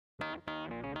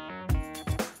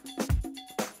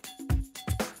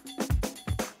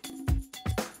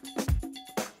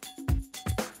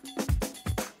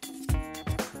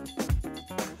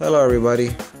Hello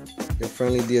everybody, your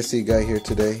friendly DSC guy here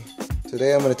today.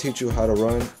 Today I'm going to teach you how to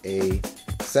run a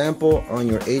sample on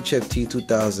your HFT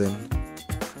 2000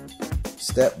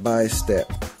 step by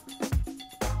step.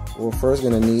 What we're first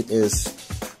going to need is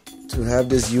to have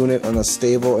this unit on a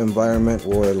stable environment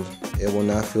where it will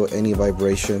not feel any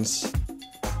vibrations,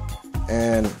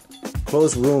 and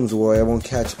closed rooms where it won't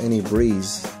catch any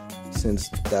breeze, since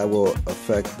that will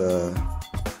affect the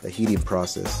heating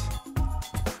process.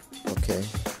 Okay,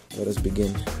 let us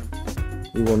begin.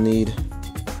 We will need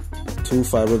 2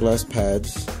 fiberglass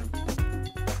pads,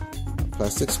 a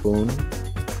plastic spoon,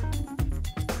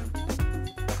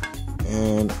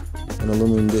 and an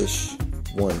aluminum dish,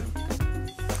 1,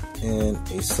 and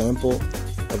a sample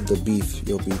of the beef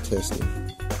you'll be testing.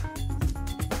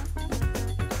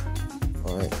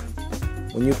 Alright,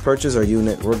 when you purchase our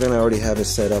unit, we're gonna already have it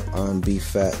set up on beef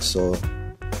fat, so,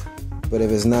 but if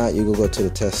it's not, you can go to the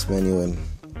test menu and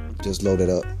just load it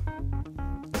up.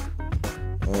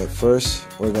 Alright, first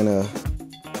we're gonna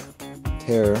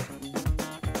tear.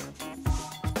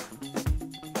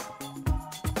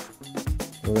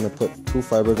 We're gonna put 2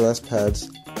 fiberglass pads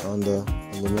on the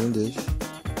aluminum dish.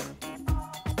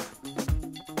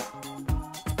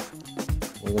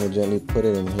 We're gonna gently put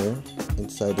it in here,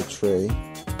 inside the tray.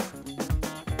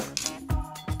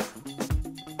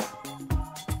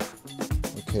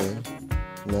 Okay,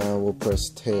 now we'll press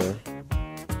tear.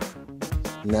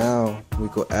 Now we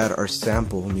go add our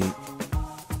sample meat.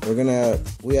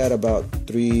 We add about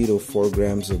 3 to 4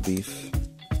 grams of beef.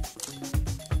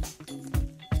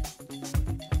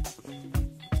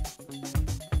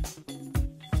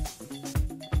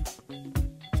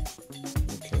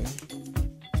 Okay.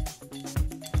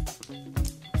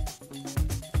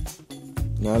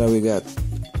 Now that we got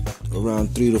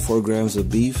around 3 to 4 grams of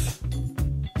beef,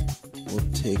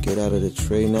 we'll take it out of the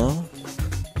tray now.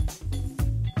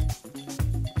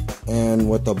 And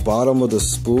with the bottom of the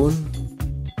spoon,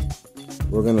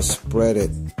 we're gonna spread it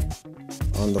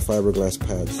on the fiberglass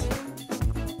pads.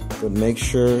 But make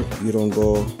sure you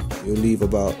leave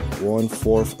about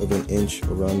 1/4 of an inch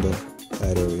around the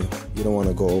pad area. You don't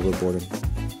wanna go overboard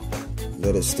and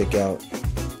let it stick out.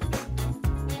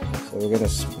 So we're gonna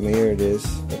smear this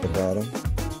at the bottom.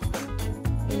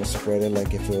 We're gonna spread it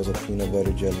like if it was a peanut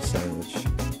butter jelly sandwich.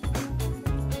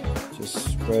 Just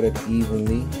spread it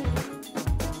evenly.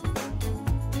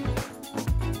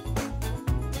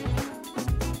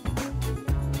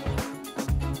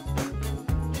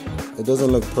 It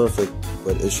doesn't look perfect,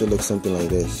 but it should look something like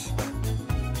this.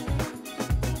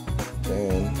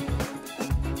 Then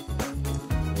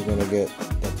we're gonna get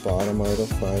the bottom of the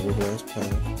fiberglass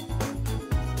pad,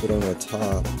 put on the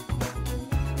top,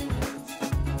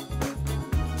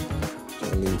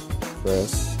 gently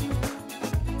press,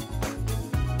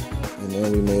 and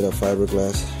then we made a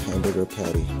fiberglass hamburger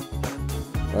patty.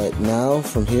 Alright, now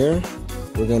from here,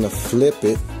 we're gonna flip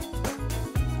it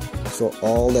so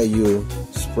all that you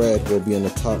spread will be on the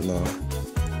top now,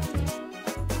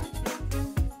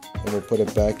 and we'll put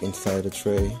it back inside the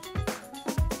tray.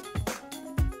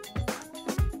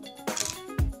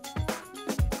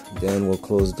 Then we'll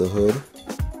close the hood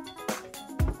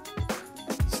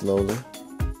slowly.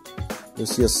 You'll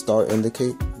see a star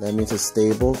indicate, that means it's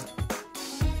stable,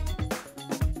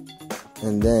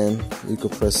 and then you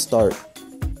could press start.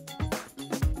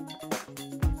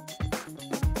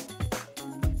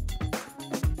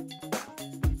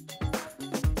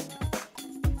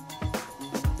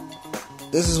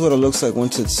 This is what it looks like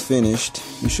once it's finished.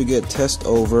 You should get test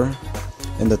over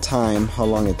and the time, how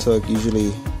long it took.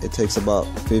 Usually it takes about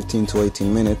 15 to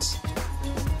 18 minutes.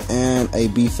 And a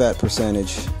beef fat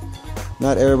percentage.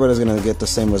 Not everybody's gonna get the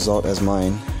same result as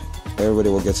mine. Everybody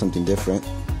will get something different.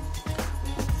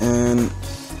 And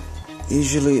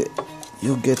usually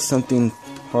you'll get something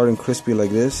hard and crispy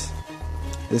like this.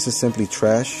 This is simply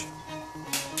trash.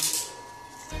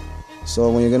 So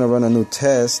when you're gonna run a new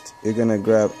test, you're gonna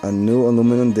grab a new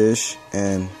aluminum dish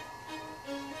and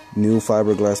new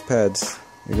fiberglass pads.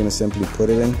 You're gonna simply put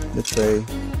it in the tray,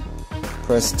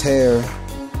 press tear,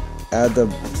 add the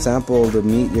sample of the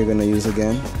meat you're gonna use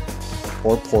again,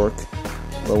 or pork.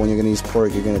 But when you're gonna use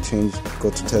pork, you're gonna go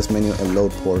to test menu and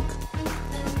load pork.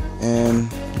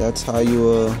 And that's how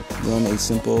you run a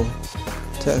simple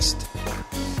test.